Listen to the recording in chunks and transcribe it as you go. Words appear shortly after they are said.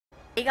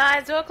Hey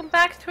guys, welcome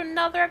back to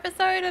another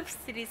episode of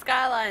City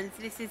Skylines.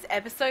 This is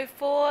episode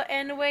 4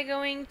 and we're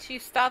going to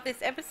start this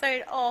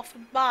episode off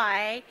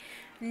by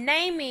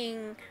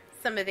naming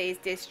some of these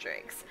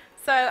districts.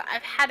 So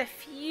I've had a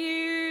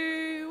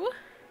few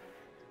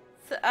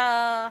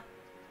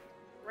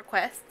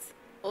requests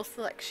or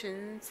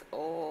selections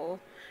or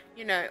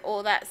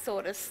all that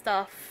sort of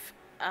stuff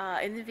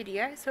in the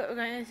video. So what we're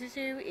going to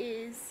do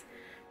is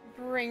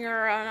bring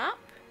her on up.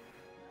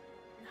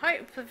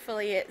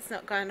 Hopefully it's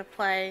not going to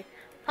play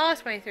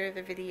partway through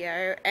the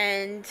video,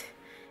 and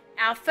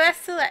our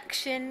first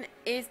selection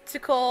is to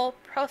call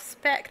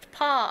Prospect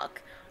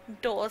Park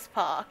Dawes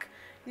Park.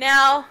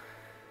 Now,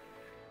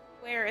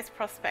 where is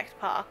Prospect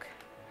Park?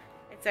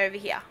 It's over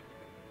here.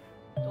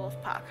 Dawes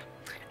Park.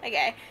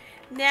 Okay,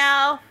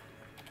 now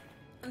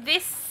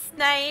this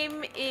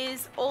name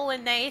is all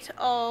innate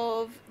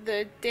of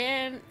the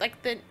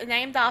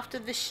named after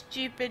the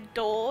stupid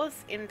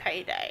doors in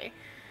Payday.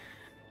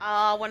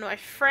 One of my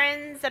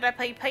friends that I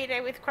play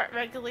Payday with quite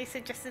regularly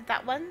suggested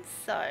that one,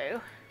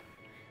 so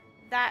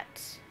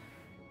that...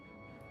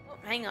 Oh,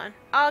 hang on.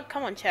 Oh,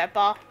 come on,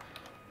 Chirpa.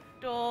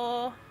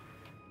 Door...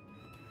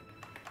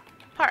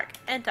 Park.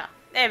 Enter.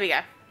 There we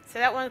go. So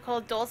that one's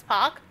called Dawes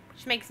Park,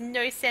 which makes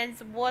no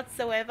sense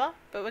whatsoever,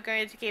 but we're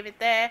going to keep it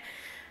there.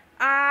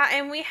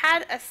 And we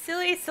had a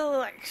silly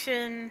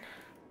selection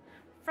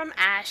from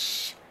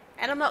Ash,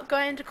 and I'm not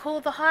going to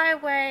call the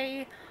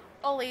highway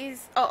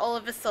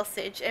Oliver's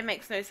sausage. It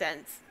makes no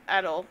sense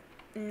at all.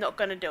 Not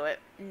gonna do it.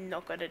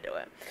 Not gonna do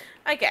it.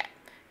 Okay.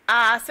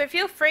 So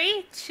feel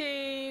free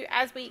to,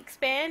 as we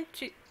expand,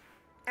 to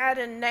add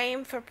a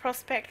name for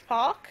Prospect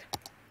Park.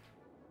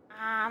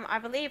 I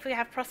believe we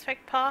have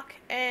Prospect Park,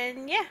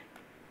 and yeah.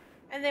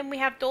 And then we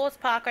have Dawes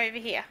Park over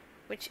here,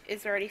 which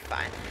is already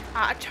fine.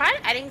 I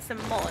tried adding some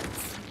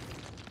mods,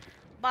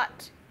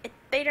 but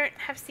they don't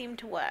have seemed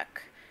to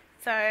work.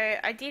 So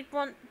I did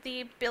want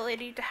the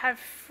ability to have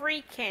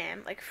free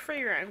cam, like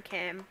free roam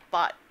cam,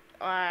 but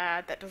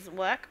that doesn't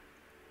work.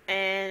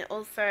 And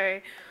also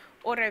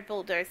auto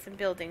bulldoze some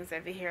buildings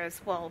over here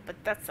as well,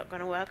 but that's not going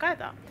to work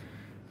either.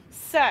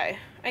 So,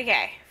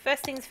 okay,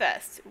 first things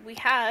first, we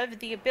have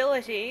the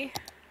ability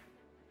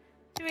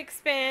to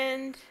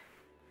expand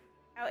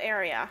our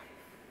area.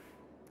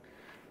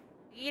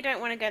 You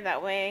don't want to go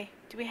that way.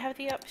 Do we have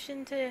the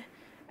option to...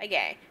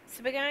 Okay,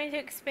 so we're going to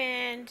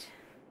expand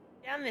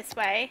down this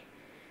way.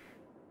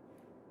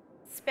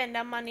 Spend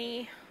our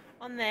money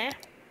on there,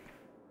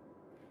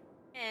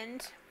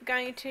 and we're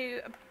going to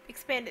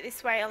expand it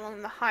this way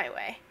along the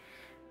highway.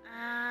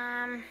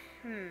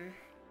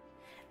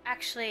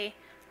 Actually,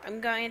 I'm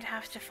going to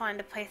have to find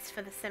a place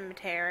for the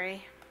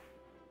cemetery,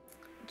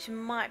 which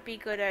might be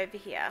good over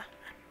here.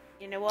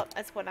 You know what?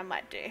 That's what I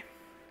might do.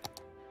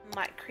 I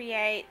might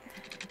create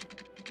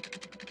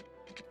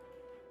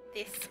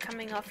this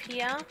coming off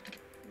here.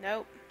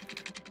 Nope.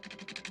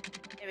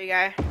 There we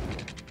go.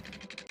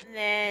 And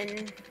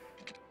then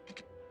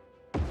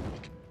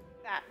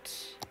that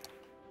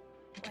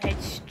will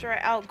head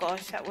straight. Oh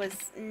gosh, that was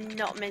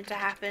not meant to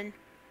happen.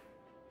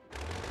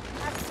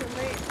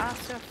 Absolute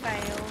utter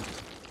fail.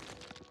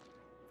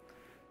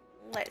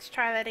 Let's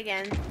try that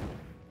again.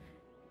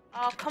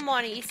 Oh, come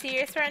on, are you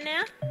serious right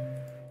now?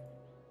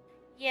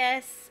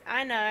 Yes,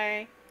 I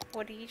know.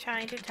 What are you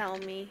trying to tell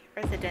me?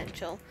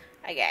 Residential.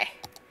 Okay.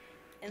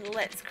 And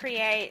let's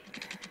create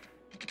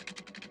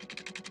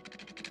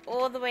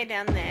all the way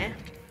down there.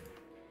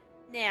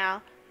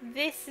 Now,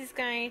 this is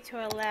going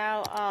to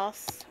allow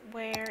us...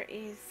 Where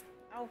is...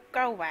 Oh,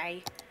 go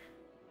away.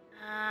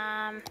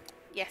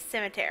 Yes,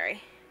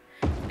 cemetery.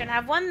 We're going to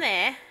have one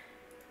there.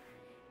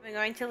 We're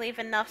going to leave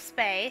enough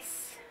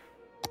space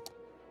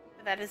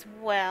for that as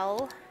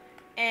well.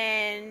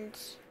 And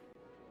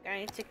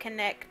going to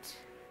connect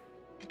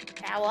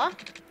power.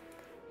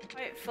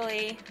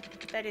 Hopefully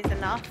that is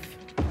enough.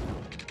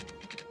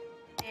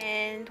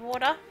 And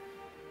water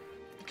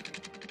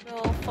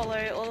will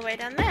follow all the way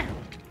down there.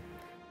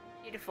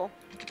 Beautiful.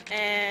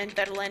 And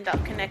that'll end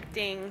up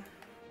connecting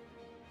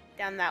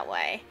down that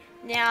way.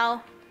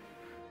 Now,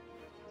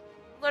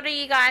 a lot of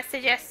you guys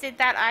suggested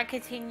that I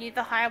continue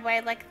the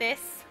highway like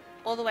this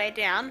all the way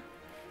down.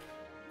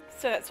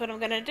 So that's what I'm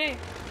going to do.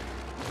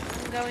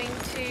 I'm going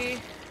to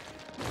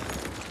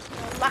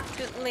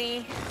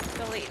reluctantly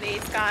delete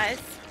these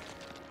guys.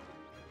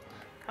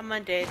 Come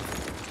on, dude.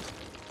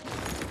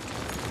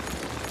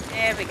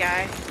 There we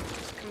go.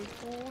 Just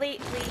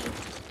completely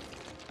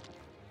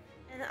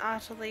and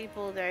utterly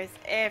bulldoze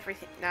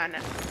everything. No,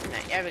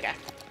 there we go.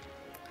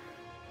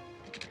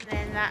 And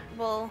then that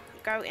will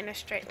go in a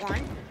straight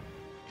line.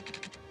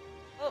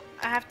 Oh,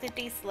 I have to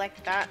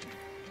deselect that.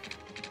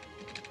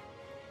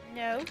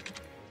 No.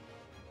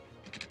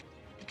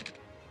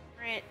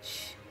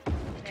 Branch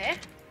there.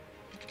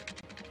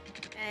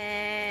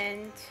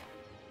 And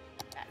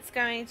that's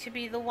going to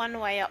be the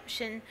one-way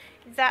option.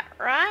 Is that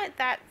right?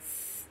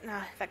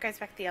 No, that goes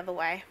back the other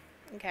way.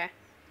 Okay.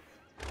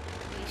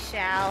 We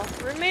shall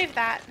remove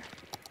that.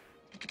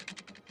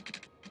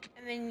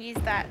 And then use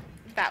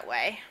that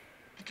way.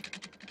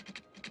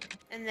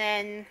 And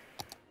then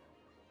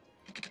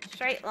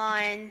straight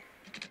line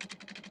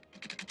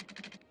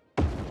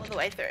all the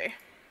way through.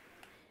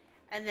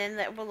 And then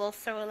that will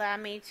also allow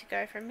me to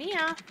go from here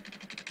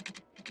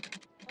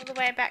all the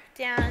way back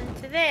down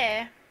to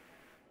there.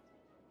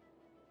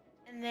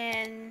 And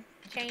then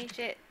change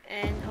it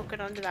and hook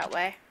it onto that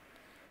way.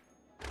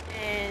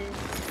 And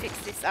fix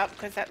this up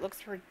because that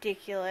looks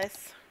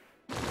ridiculous.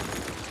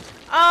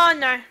 Oh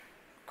no!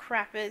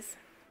 Crappers.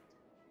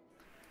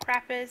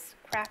 Crappers,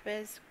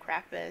 crappers,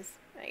 crappers.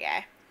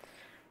 Okay.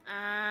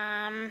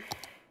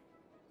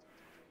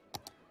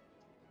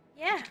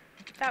 Yeah,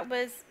 that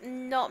was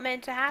not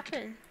meant to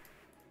happen.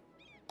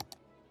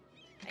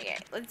 Okay,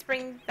 let's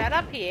bring that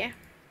up here.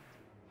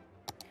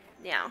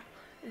 Now,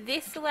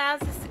 this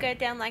allows us to go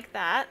down like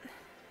that,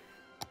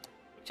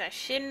 which I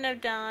shouldn't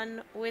have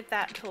done with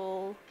that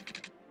tool.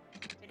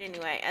 But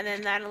anyway, and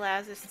then that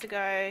allows us to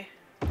go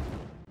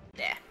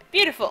there.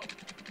 Beautiful!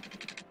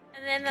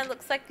 And then that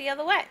looks like the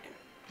other way.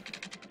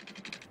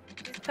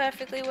 It's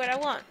perfectly what I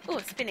want. Oh,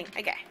 spinning.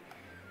 Okay.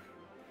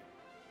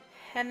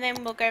 And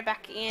then we'll go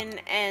back in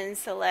and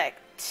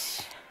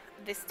select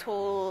this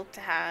tool to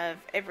have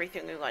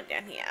everything we want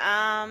down here.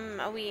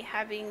 Are we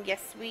having...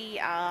 Yes, we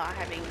are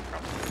having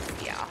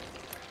problems here.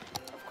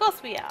 Of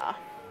course we are.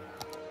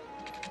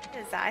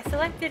 Because I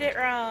selected it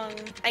wrong.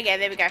 Okay,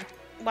 there we go.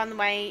 One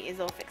way is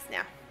all fixed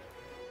now.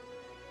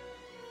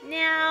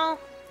 Now,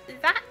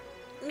 that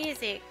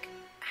music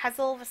has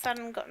all of a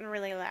sudden gotten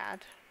really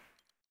loud.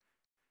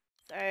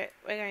 So,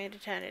 we're going to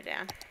turn it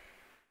down.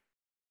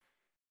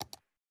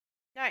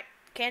 No,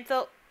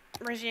 cancel.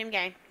 Resume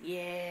game.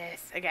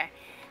 Yes, okay.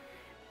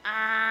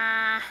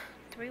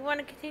 Do we want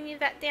to continue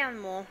that down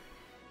more?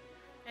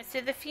 No,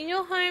 so the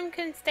funeral home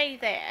can stay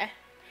there.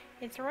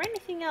 Is there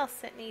anything else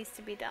that needs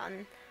to be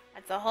done?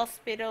 That's a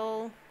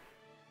hospital.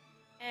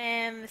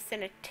 And the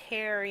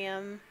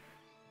sanitarium.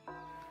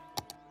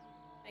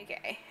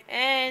 Okay,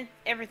 and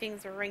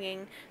everything's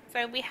ringing.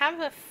 So we have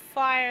a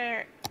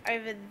fire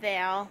over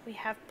there. We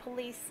have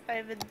police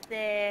over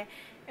there.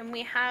 And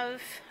we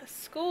have a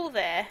school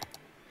there.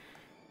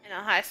 And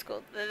a high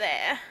school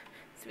there.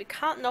 So we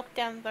can't knock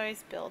down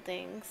those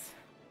buildings.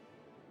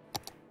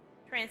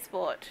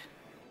 Transport.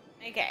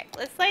 Okay,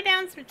 let's lay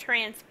down some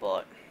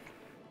transport.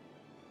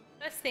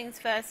 First things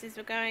first is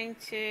we're going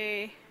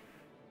to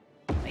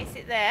place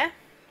it there.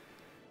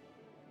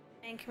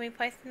 And can we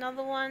place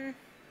another one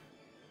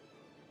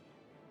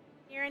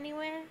here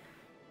anywhere?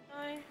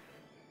 No.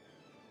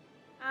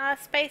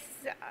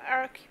 Spaces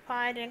are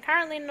occupied and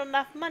currently not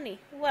enough money.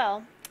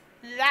 Well,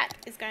 that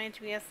is going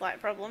to be a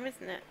slight problem,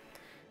 isn't it?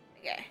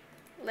 Okay,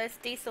 let's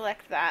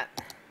deselect that.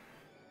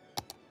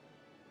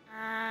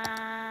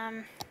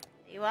 There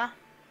you are.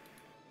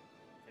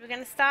 So we're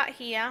going to start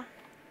here.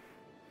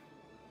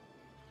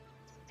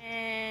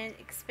 And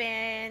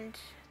expand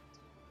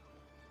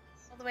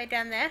all the way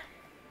down there.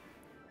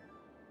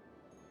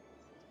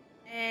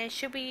 And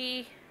should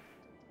we...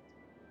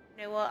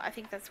 You know what? I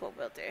think that's what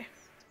we'll do.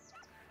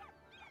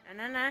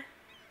 No. Can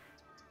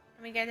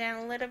we go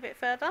down a little bit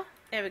further?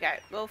 There we go.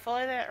 We'll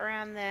follow that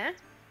around there.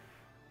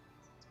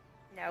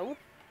 No.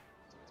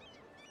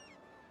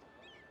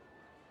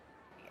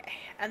 Okay.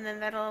 And then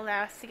that'll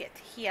allow us to get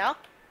to here.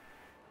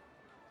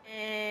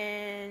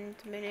 And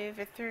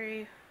maneuver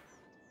through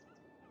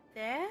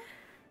there.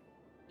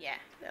 Yeah,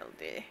 that'll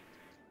do.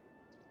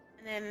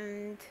 And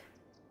then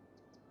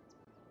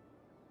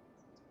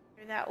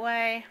through that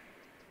way.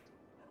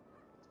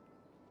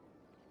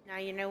 Now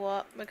you know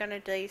what? We're gonna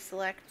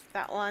deselect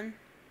that one.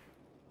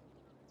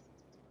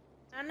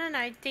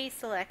 No,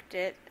 deselect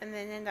it and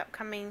then end up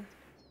coming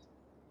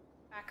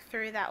back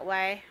through that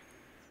way.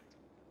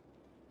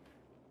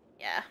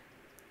 Yeah.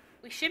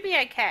 We should be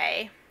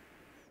okay.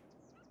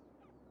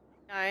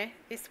 No,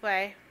 this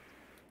way.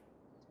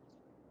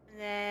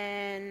 And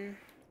then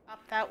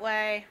up that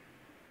way.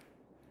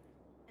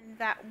 And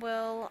that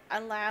will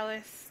allow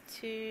us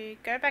to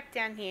go back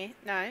down here.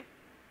 No.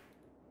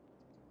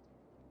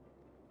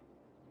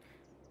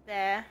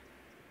 There.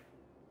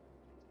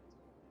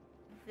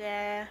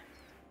 There.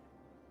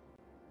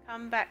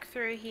 Come back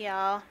through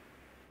here.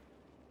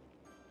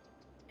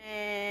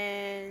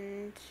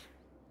 And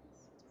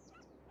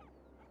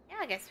yeah,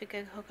 I guess we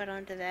could hook it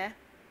onto there.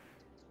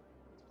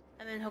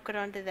 And then hook it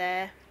onto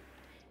there.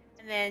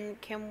 And then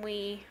can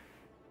we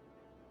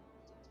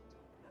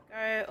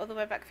go all the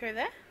way back through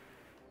there?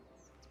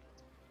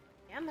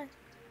 Yeah, man.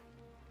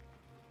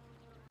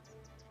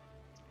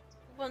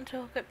 We want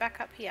to hook it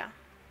back up here.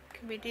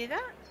 Can we do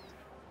that?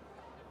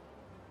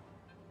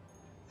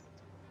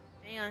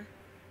 Hang on.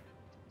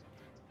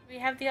 We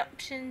have the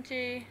option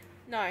to...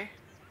 No.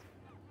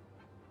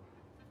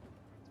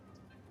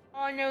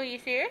 Oh no, are you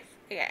serious?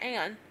 Okay, hang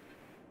on.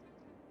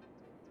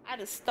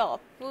 Add a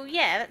stop. Well,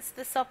 yeah, that's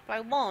the stop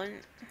I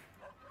want.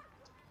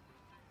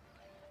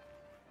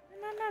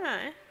 No.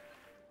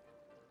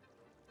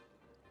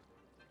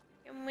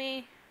 Can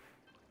we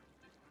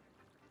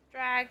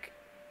drag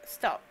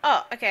stop?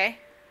 Oh, okay.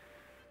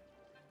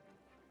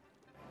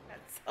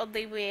 That's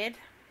oddly weird.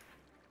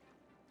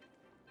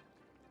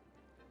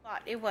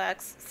 But it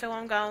works, so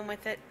I'm going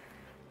with it.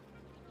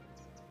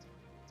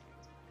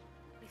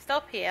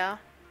 stop here.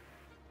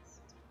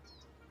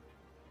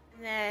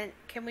 And then,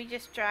 can we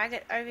just drag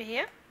it over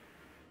here?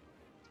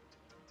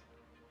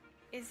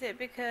 Is it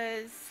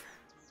because...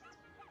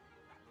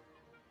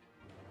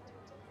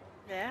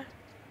 there?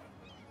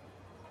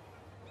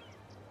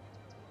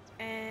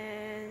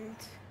 And...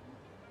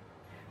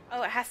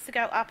 oh, it has to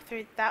go up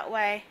through that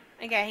way.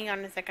 Okay, hang on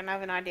a second, I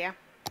have an idea.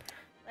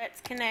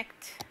 Let's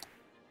connect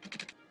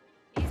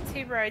these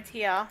two roads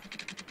here.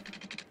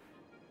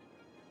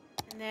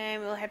 And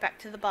then we'll head back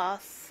to the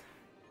bus.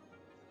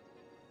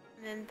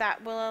 And then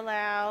that will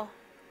allow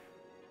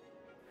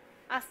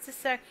us to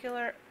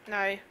circular...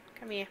 no,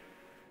 come here.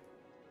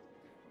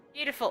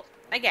 Beautiful.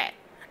 Okay.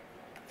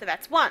 So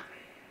that's one.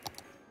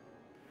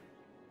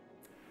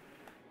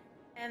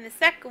 And the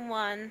second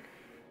one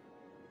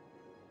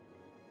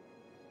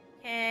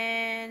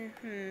can...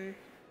 you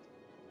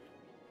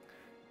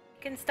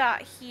can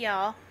start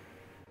here.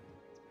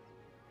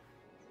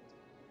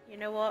 You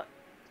know what?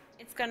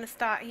 It's gonna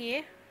start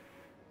here.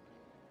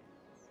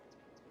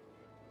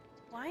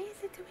 Why is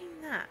it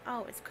doing that?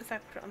 Oh, it's because I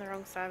put it on the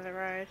wrong side of the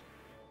road.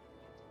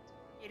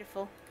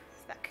 Beautiful.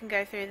 So that can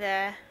go through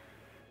there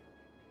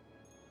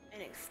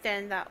and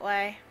extend that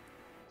way.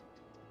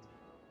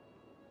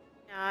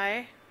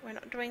 No, we're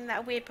not doing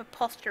that weird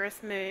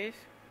preposterous move.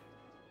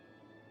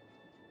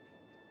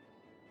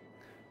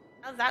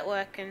 How's that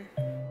working?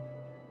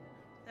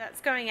 That's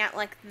going out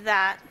like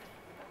that.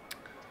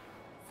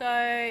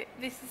 So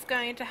this is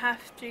going to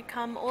have to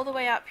come all the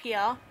way up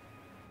here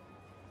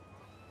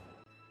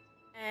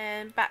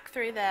and back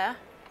through there,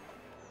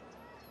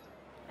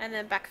 and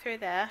then back through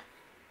there,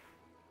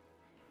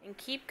 and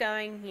keep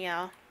going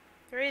here,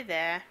 through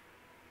there,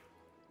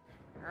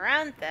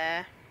 around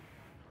there,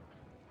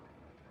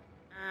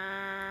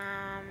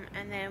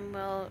 and then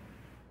we'll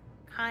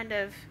kind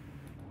of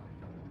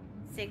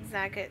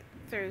zigzag it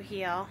through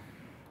here.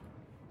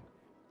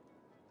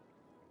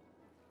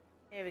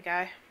 There we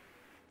go.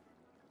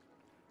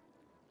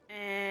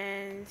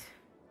 And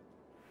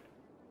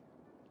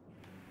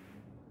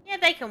yeah,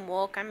 they can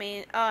walk. I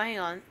mean, oh, hang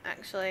on.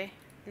 Actually,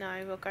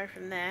 no, we'll go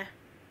from there.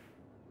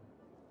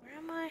 Where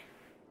am I?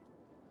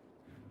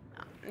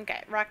 Oh,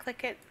 okay, right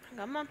click it.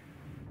 Come on.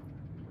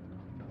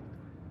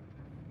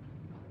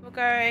 We'll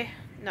go,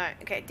 no,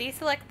 okay,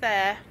 deselect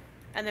there,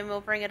 and then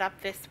we'll bring it up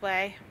this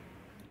way.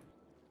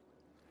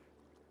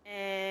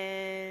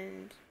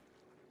 And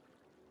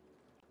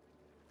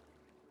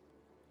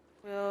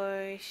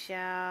we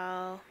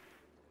shall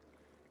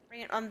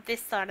bring it on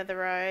this side of the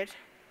road.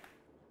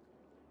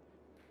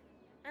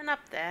 And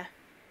up there.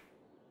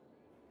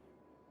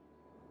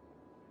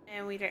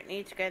 And we don't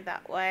need to go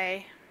that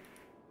way.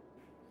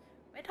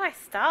 Where do I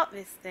start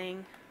this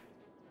thing?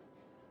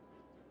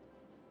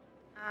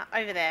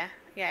 Over there.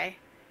 Okay.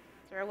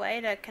 Is there a way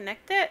to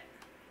connect it?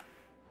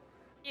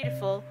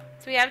 Beautiful.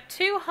 So we have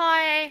two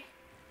high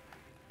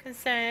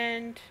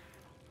concerned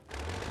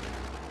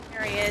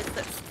areas.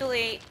 Let's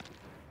delete.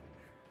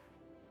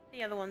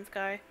 The other ones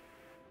go.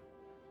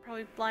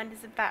 Probably blind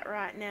as a bat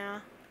right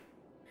now.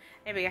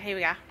 There we go, here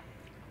we go.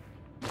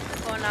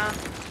 Gonna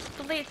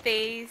delete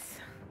these.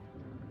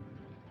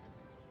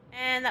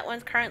 And that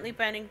one's currently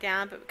burning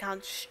down, but we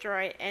can't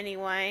destroy it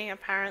anyway,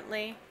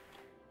 apparently.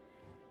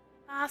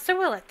 So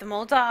we'll let them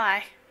all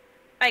die.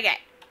 Okay,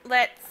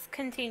 let's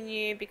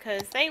continue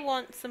because they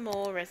want some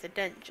more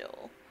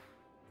residential.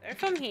 So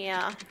from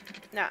here,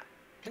 no,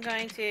 I'm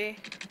going to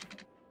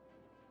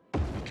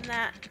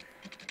that.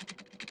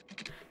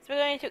 So we're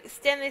going to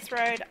extend this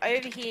road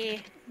over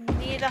here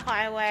near the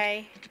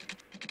highway,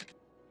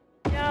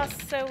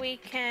 just so we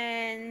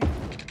can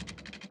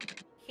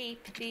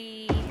keep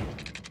the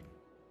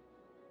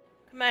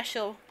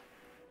commercial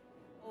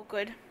all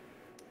good.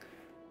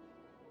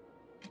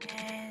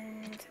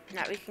 And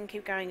now we can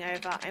keep going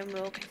over and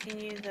we'll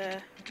continue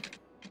the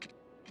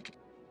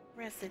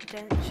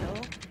residential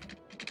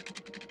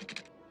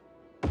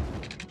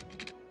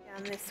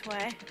down this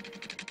way.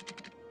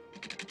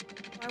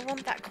 Do I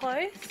want that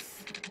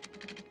close?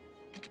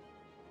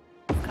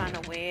 It's kind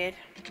of weird.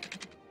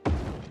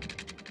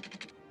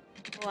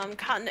 Well, I'm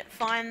cutting it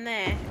fine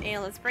there. Yeah,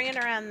 let's bring it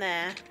around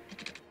there.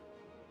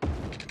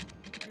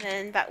 And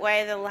then that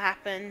way that'll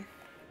happen.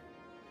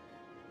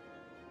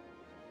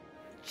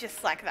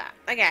 Just like that.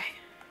 Okay.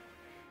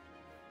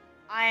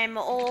 I'm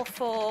all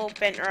for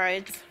bent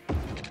roads.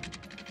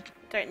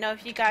 Don't know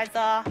if you guys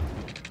are,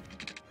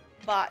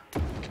 but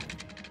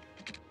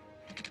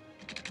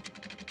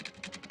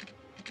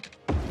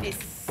this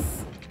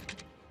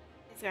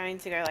is going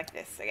to go like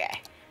this.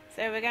 Okay.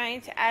 So we're going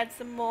to add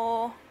some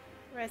more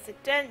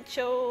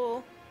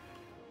residential.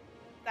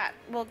 That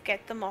will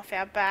get them off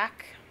our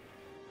back.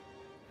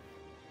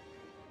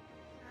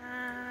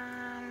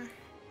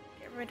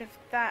 Get rid of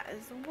that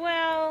as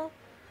well.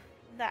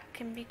 That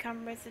can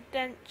become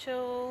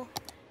residential.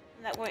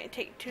 And that won't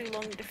take too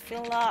long to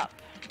fill up.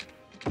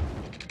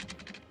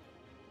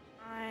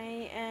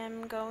 I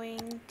am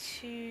going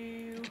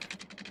to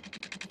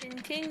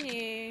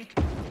continue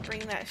to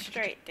bring that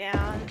straight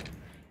down.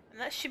 And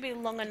that should be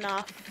long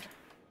enough.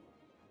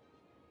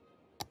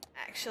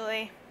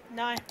 Actually,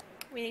 no.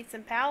 We need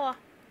some power.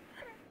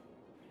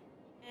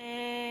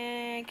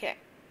 Okay.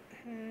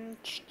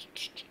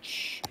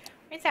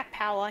 Where's that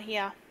power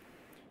here?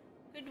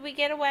 Could we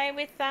get away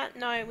with that?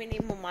 No, we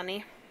need more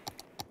money.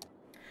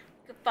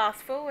 We could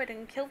fast forward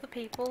and kill the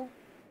people.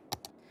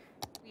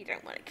 We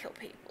don't want to kill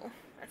people.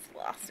 That's the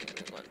last thing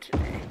we want to do.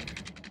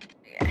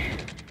 Yeah.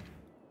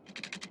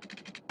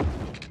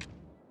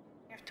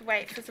 We have to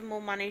wait for some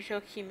more money to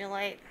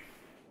accumulate.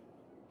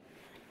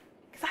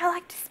 Because I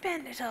like to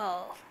spend it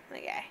all.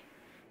 Okay.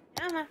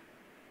 Come on.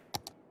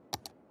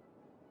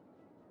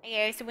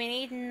 Okay, so we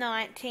need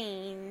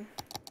 19.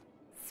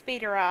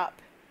 Speed her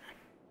up.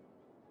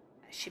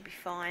 That should be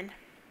fine.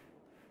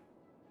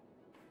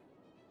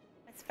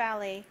 That's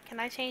Valley. Can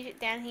I change it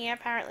down here?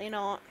 Apparently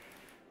not.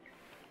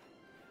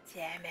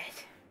 Damn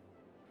it.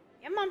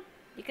 Come on.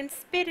 You can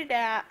spit it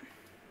out.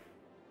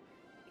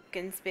 You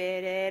can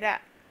spit it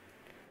out.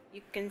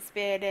 You can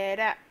spit it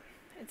out.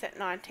 It's at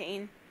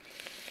 19.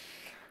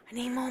 I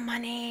need more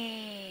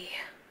money.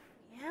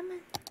 Yeah,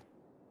 man.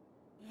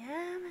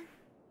 Yeah, man.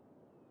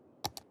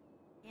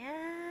 Yeah,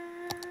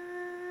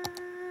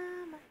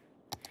 man.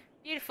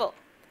 Beautiful.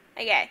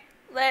 Okay,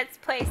 let's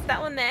place that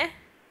one there.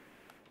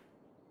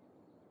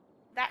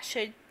 That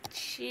should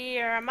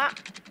cheer them up.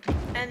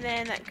 And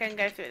then that can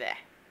go through there.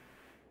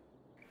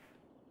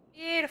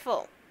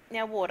 Beautiful.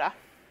 Now water.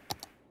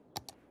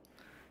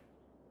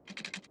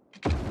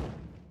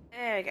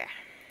 There we go.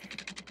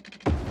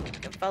 You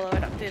can follow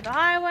it up through the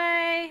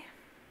highway.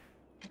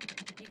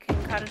 You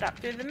can cut it up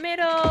through the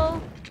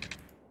middle.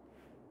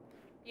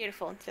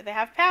 Beautiful. So they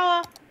have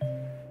power.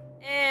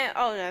 And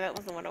oh no, that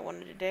wasn't what I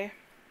wanted to do.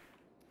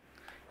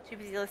 Too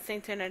busy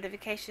listening to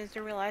notifications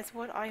to realize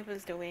what I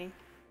was doing.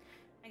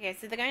 Okay,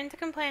 so they're going to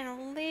complain a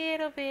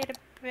little bit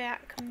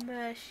about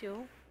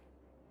commercial.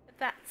 But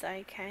that's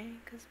okay,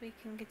 because we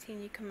can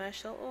continue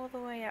commercial all the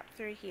way up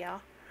through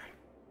here.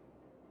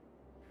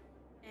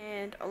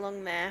 And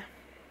along there.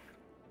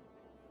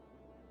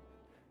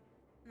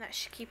 And that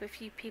should keep a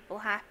few people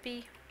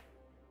happy.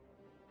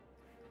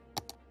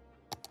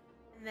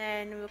 And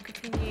then we'll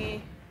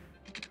continue.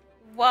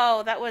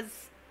 Whoa, that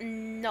was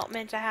not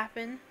meant to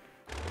happen.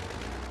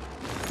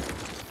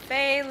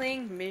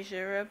 Failing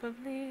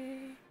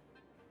miserably.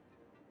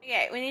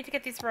 Okay, we need to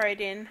get this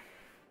road in.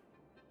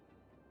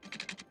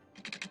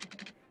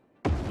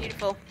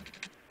 Beautiful.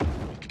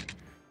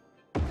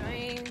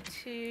 Going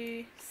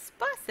to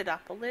spice it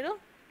up a little.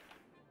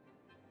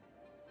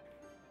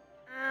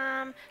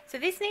 So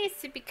this needs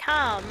to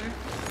become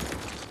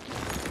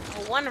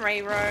a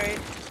one-way road.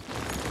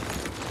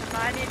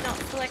 I did not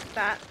select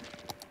that.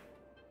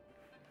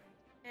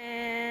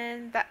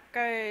 And that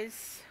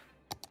goes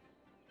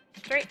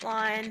straight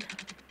line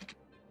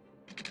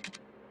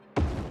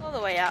all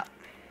the way up.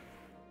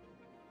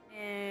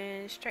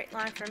 And straight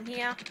line from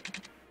here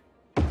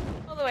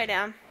all the way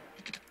down.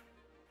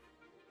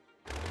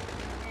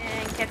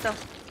 And cancel.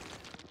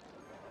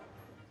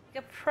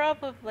 You could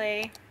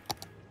probably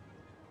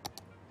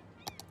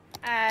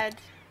add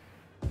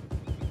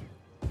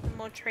some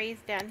more trees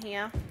down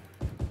here.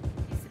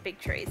 Use the big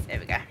trees. There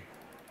we go.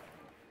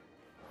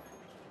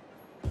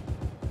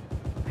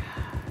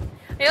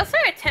 I also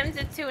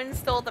attempted to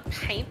install the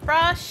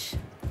paintbrush.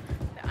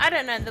 But I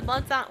don't know, the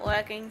mods aren't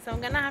working, so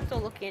I'm gonna have to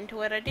look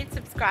into it. I did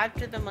subscribe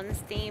to them on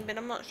Steam, but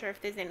I'm not sure if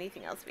there's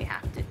anything else we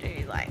have to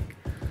do, like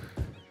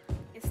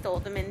install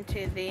them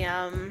into the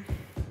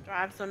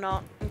drives or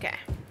not. Okay.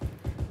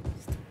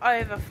 Just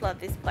overflood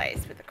this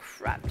place with a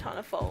crap ton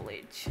of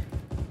foliage.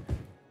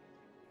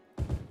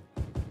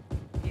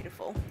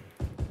 Beautiful.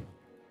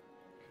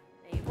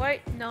 They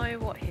won't know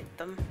what hit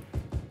them.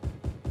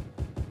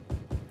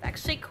 It's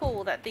actually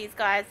cool that these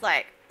guys,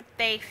 like,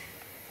 they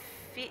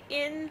fit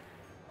in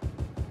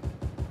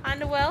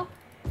kinda well.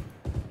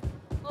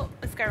 Oh,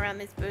 let's go around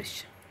this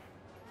bush.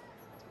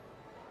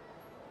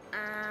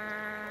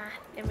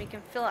 Then we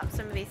can fill up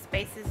some of these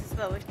spaces as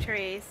well with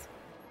trees.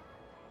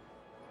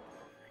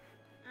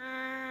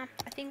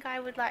 I think I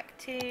would like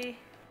to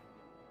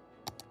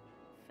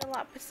fill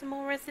up with some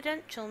more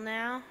residential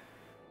now.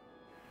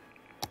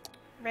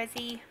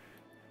 Resi.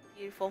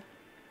 Beautiful.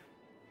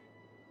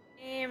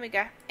 Here we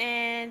go.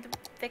 And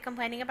they're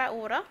complaining about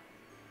water.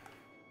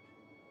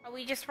 Are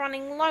we just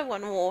running low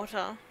on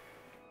water?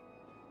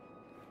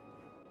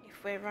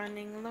 If we're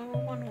running low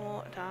on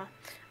water.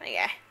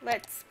 Okay,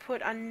 let's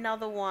put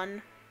another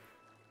one.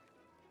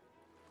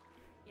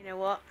 You know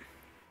what?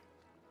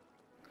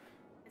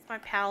 It's my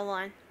power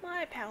line.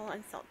 My power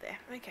line's not there.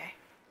 Okay.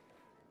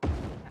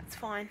 That's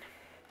fine.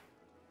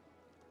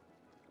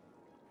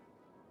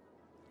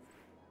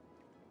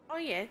 Oh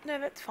yeah, no,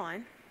 that's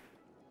fine.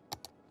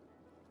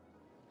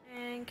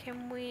 And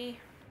can we...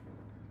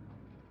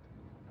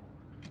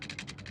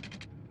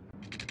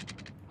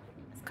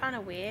 It's kind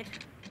of weird.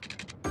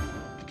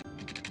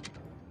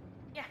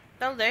 Yeah,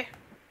 that'll do.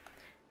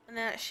 And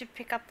then it should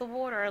pick up the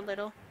water a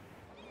little.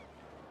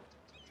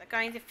 Is that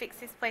going to fix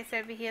this place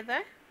over here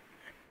though?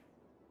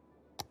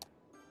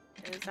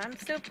 Because I'm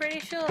still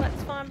pretty sure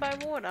that's fine by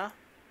water.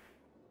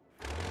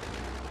 Oh,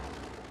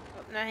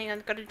 no, hang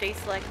on, got to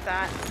deselect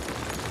that.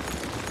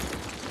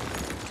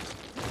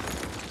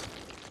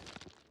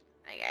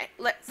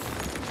 lets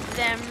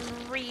them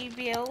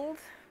rebuild.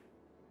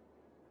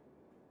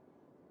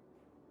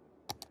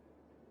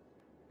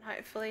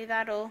 Hopefully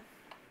that'll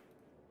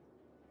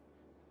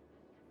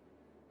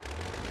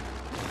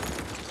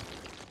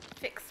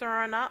fix her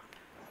on up.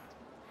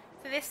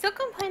 So they're still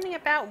complaining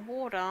about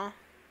water.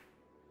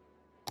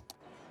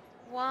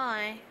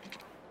 Why?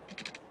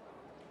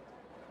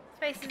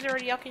 Space is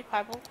already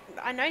occupied. Well,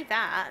 I know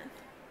that.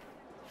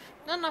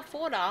 Not enough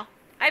water.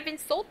 I've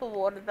installed the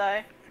water though.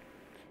 I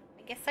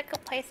guess I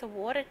could place a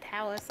water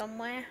tower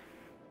somewhere.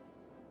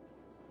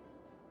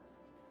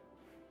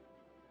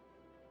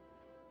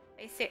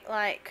 Place it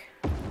like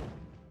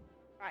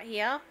right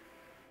here.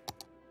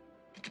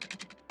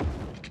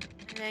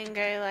 And then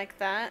go like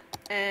that.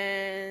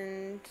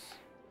 And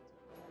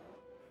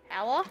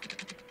power.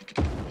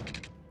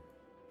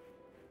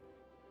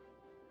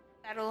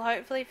 That'll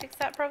hopefully fix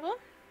that problem.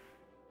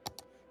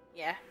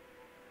 Yeah.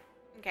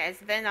 Okay,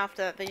 so then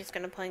after that they're just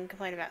going to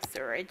complain about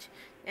storage.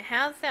 Now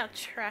how's our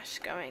trash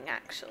going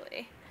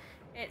actually?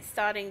 It's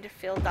starting to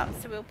fill up,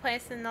 so we'll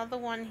place another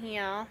one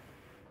here.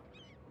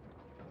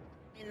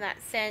 In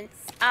that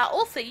sense.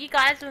 Also, you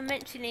guys were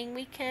mentioning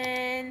we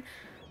can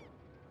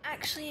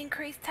actually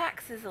increase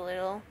taxes a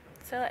little.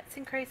 So let's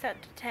increase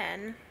that to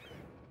 10.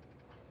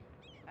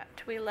 That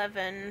to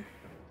 11.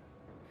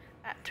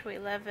 That to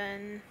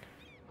 11.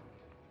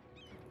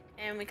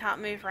 And we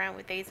can't move around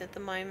with these at the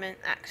moment.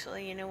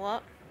 Actually, you know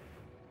what?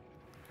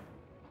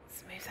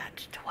 Let's move that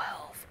to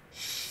 12.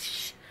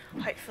 Shh.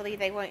 Hopefully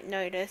they won't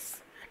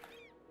notice.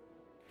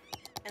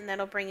 And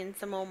that'll bring in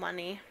some more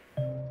money.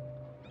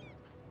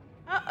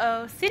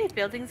 Uh-oh, city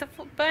buildings are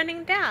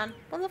burning down.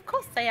 Well, of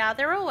course they are.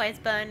 They're always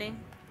burning.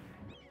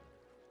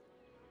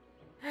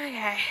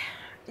 Okay.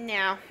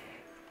 Now,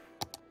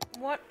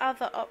 what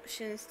other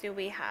options do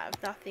we have?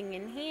 Nothing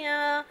in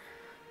here.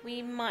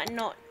 We might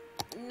not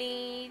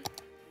need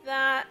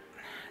that.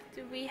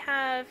 Do we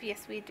have?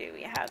 Yes, we do.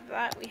 We have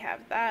that. We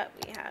have that.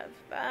 We have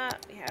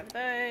that. We have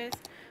those,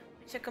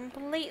 which are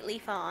completely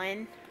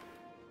fine.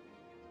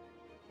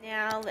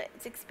 Now,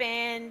 let's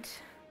expand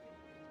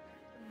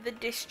the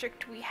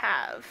district we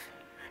have.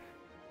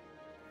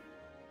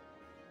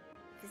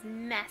 This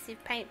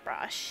massive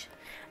paintbrush.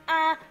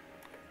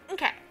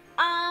 Okay.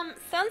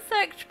 Some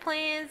search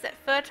plans that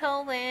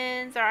fertile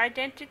lands are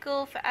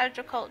identical for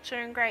agriculture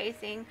and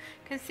grazing,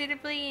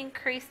 considerably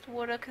increased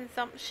water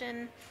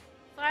consumption,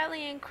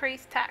 slightly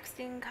increased tax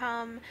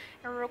income,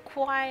 and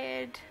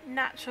required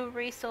natural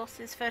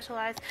resources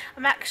fertilized.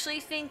 I'm actually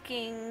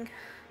thinking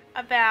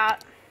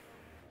about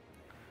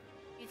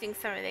using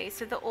some of these.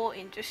 So the ore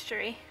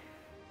industry.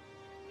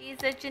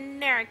 These are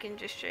generic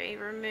industry.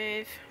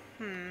 Remove.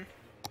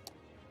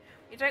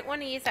 We don't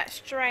want to use that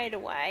straight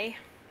away.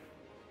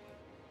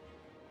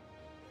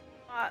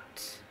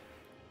 But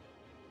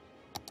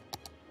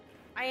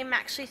I am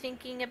actually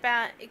thinking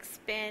about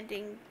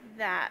expanding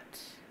that.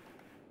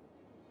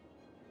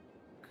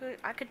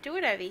 I could do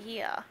it over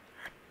here.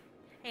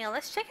 Hang on,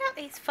 let's check out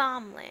these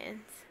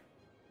farmlands.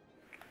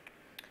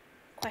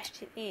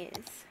 Question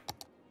is.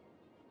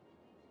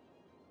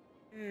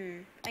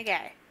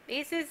 Okay.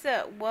 This is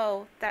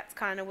whoa, that's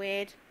kind of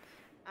weird.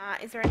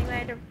 Is there any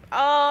way to...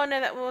 Oh, no,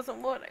 that wasn't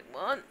what I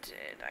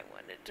wanted. I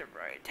wanted to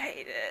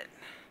rotate it.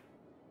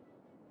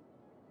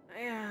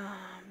 Yeah,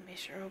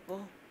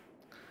 miserable.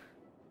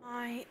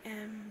 I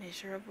am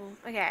miserable.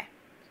 Okay.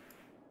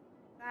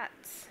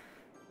 That's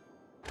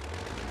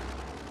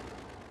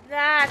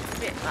a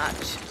bit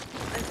much.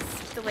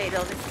 Let's delete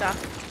all this stuff.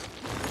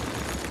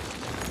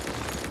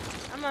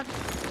 How much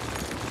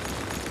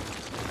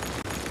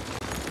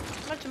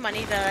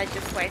money did I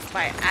just waste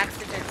by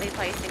accidentally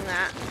placing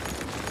that?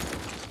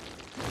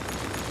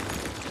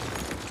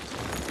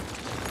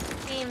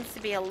 Seems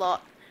to be a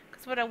lot.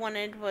 Because what I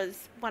wanted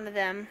was one of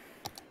them.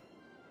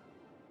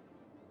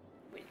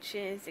 Which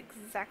is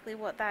exactly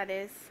what that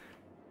is.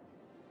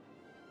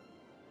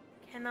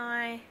 Can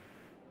I...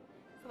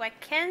 So I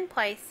can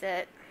place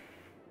it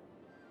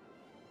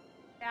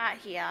out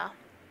here.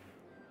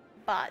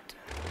 But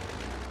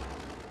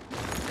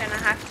I'm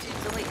gonna have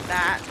to delete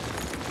that.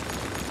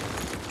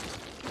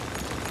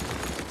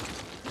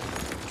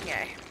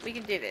 Okay, we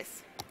can do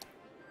this.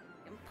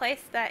 We can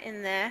place that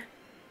in there.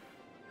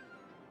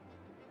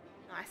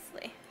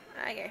 Nicely.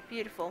 Okay,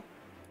 beautiful.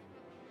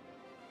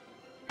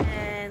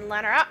 And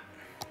ladder up.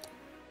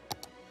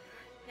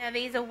 Now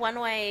these are one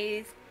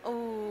ways.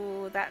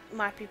 Oh, that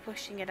might be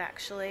pushing it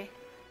actually.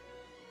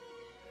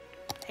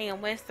 Hang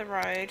on, where's the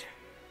road?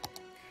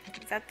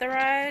 Is that the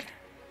road?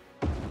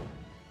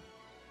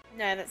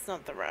 No, that's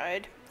not the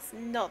road. It's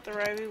not the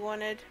road we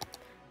wanted.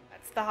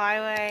 That's the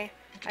highway.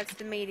 That's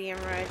the medium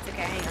roads.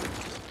 Okay, hang on.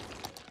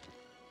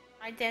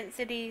 High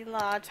density,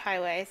 large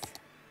highways.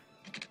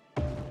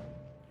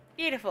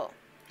 Beautiful.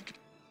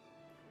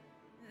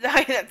 No,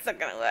 that's not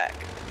gonna work.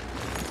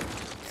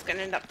 Just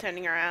gonna end up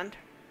turning around.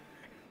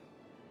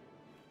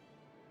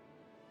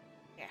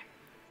 Yeah,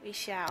 we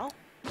shall.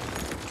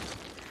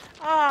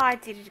 Oh, I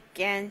did it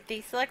again.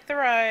 Deselect the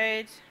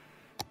road.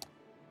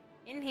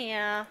 In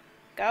here.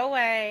 Go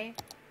away.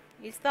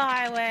 Use the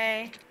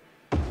highway.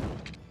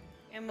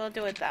 And we'll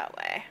do it that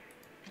way.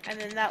 And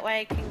then that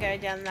way it can go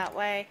down that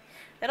way.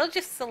 That'll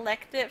just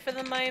select it for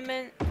the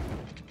moment.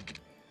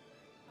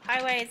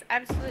 Highway is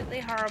absolutely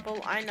horrible,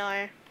 I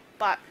know.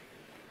 But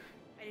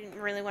I didn't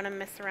really want to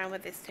mess around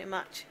with this too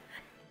much.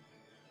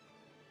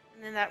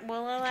 And then that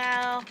will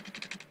allow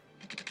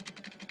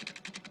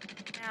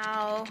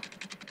our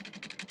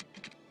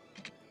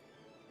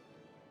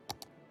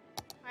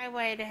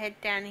highway to head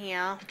down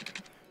here.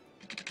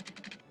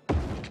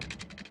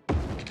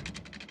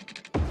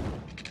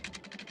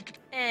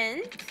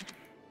 And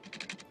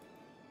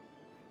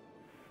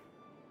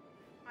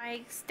I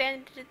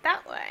extended it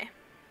that way.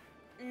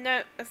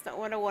 No, that's not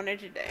what I wanted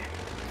to do.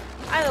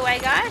 Either way,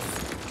 guys,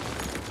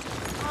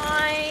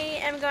 I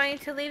am going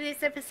to leave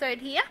this episode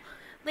here.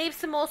 Leave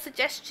some more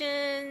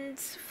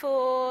suggestions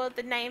for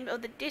the name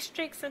of the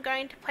districts. I'm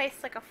going to place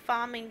like a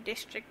farming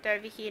district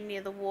over here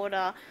near the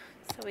water,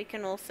 so we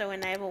can also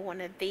enable one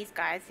of these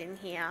guys in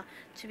here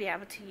to be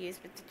able to use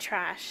with the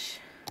trash.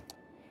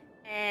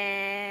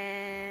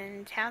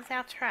 And how's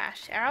our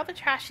trash? Our other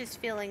trash is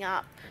filling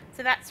up,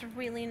 so that's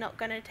really not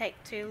going to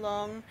take too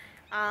long.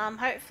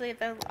 Hopefully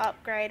they'll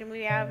upgrade and we'll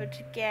be able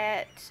to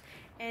get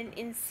an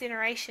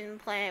incineration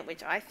plant,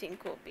 which I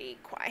think will be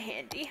quite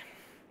handy.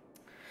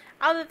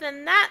 Other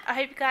than that, I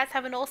hope you guys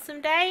have an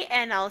awesome day,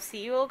 and I'll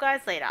see you all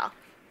guys later.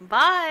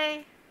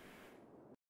 Bye!